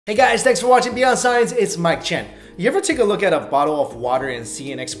Hey guys, thanks for watching Beyond Science. It's Mikexingchen. You ever take a look at a bottle of water and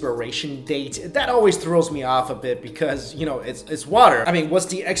see an expiration date? That always throws me off a bit because, you know, it's water. I mean, what's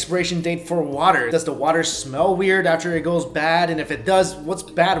the expiration date for water? Does the water smell weird after it goes bad? And if it does, what's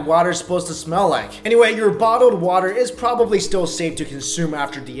bad water supposed to smell like? Anyway, your bottled water is probably still safe to consume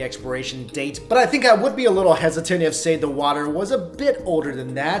after the expiration date, but I think I would be a little hesitant if, say, the water was a bit older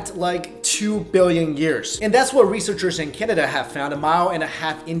than that, like 2 billion years. And that's what researchers in Canada have found 1.5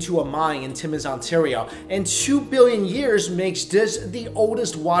 miles into a mine in Timmins, Ontario, and 2 billion years makes this the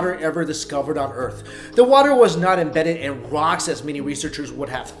oldest water ever discovered on Earth. The water was not embedded in rocks as many researchers would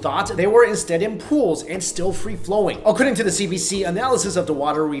have thought. They were instead in pools and still free-flowing. According to the CBC, analysis of the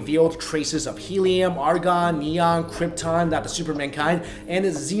water revealed traces of helium, argon, neon, krypton, not the Superman kind, and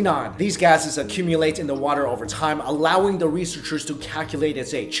xenon. These gases accumulate in the water over time, allowing the researchers to calculate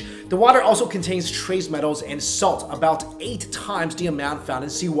its age. The water also contains trace metals and salt, about 8 times the amount found in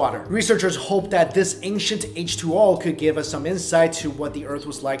seawater. Researchers hope that this ancient H2O could give us some insight to what the Earth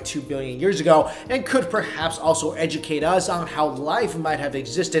was like 2 billion years ago, and could perhaps also educate us on how life might have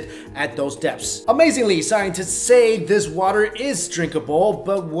existed at those depths. Amazingly, scientists say this water is drinkable,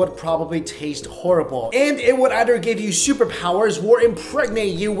 but would probably taste horrible. And it would either give you superpowers or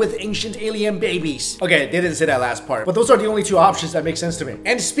impregnate you with ancient alien babies. Okay, they didn't say that last part, but those are the only two options that make sense to me.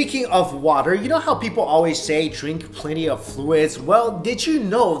 And speaking of water, you know how people always say drink plenty of fluids? Well, did you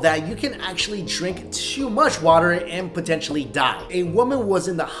know that you can actually drink too much water and potentially die? A woman was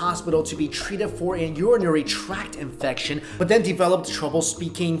in the hospital to be treated for a urinary tract infection, but then developed trouble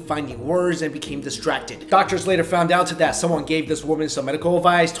speaking, finding words, and became distracted. Doctors later found out that someone gave this woman some medical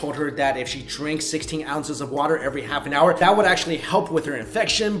advice, told her that if she drank 16 ounces of water every half an hour, that would actually help with her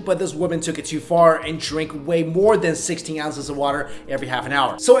infection, but this woman took it too far and drank way more than 16 ounces of water every half an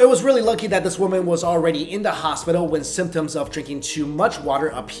hour. So it was really lucky that this woman was already in the hospital when symptoms of drinking too much water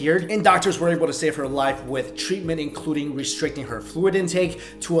appeared, and doctors were able to save her life with treatment including restricting her fluid intake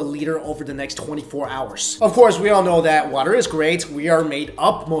to 1 liter over the next 24 hours. Of course, we all know that water is great. We are made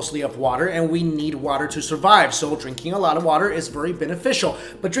up mostly of water and we need water to survive, so drinking a lot of water is very beneficial.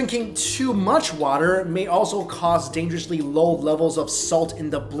 But drinking too much water may also cause dangerously low levels of salt in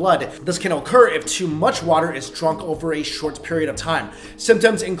the blood. This can occur if too much water is drunk over a short period of time.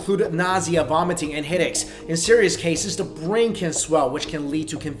 Symptoms include nausea, vomiting, and headaches. In serious cases, the brain can swell, which can lead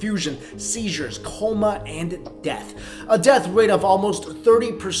to confusion, seizures, coma, and death. A death rate of almost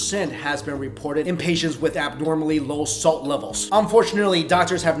 30% has been reported in patients with abnormally low salt levels. Unfortunately,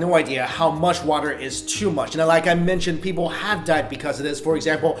 doctors have no idea how much water is too much, and like I mentioned, people have died because of this. For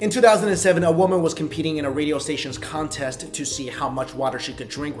example, in 2007, a woman was competing in a radio station's contest to see how much water she could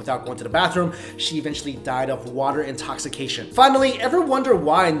drink without going to the bathroom. She eventually died of water intoxication. Finally, ever wonder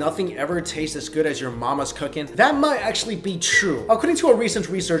why nothing ever tastes as good as your mama's cooking? That might actually be true. According to a recent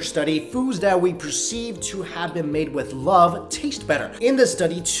research study, foods that we perceive to have been made with love taste better. In this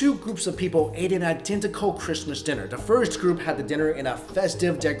study, 2 groups of people ate an identical Christmas dinner. The first group had the dinner in a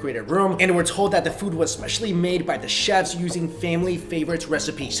festive, decorated room, and were told that the food was specially made by the chefs using family favorite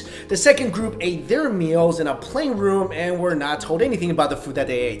recipes. The second group ate their meals in a plain room and were not told anything about the food that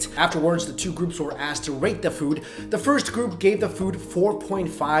they ate. Afterwards, the 2 groups were asked to rate the food. The first group gave the food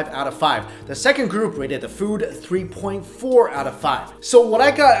 4.5 out of 5. The second group rated the food 3.4 out of 5. So what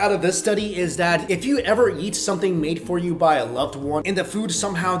I got out of this study is that if you ever eat something made for you by a loved one and the food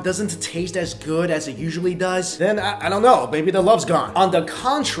somehow doesn't taste as good as it usually does, then I don't know, maybe the love's gone. On the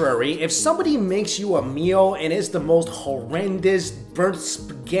contrary, if somebody makes you a meal and it's the most horrendous burnt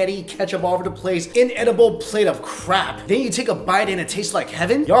spaghetti, ketchup all over the place, inedible plate of crap, then you take a bite and it tastes like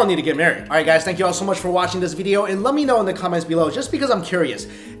heaven, y'all need to get married. Alright guys, thank you all so much for watching this video, and let me know in the comments below, just because I'm curious,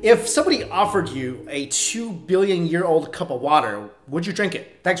 if somebody offered you a 2 billion year old cup of water, would you drink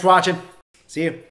it? Thanks for watching. See you.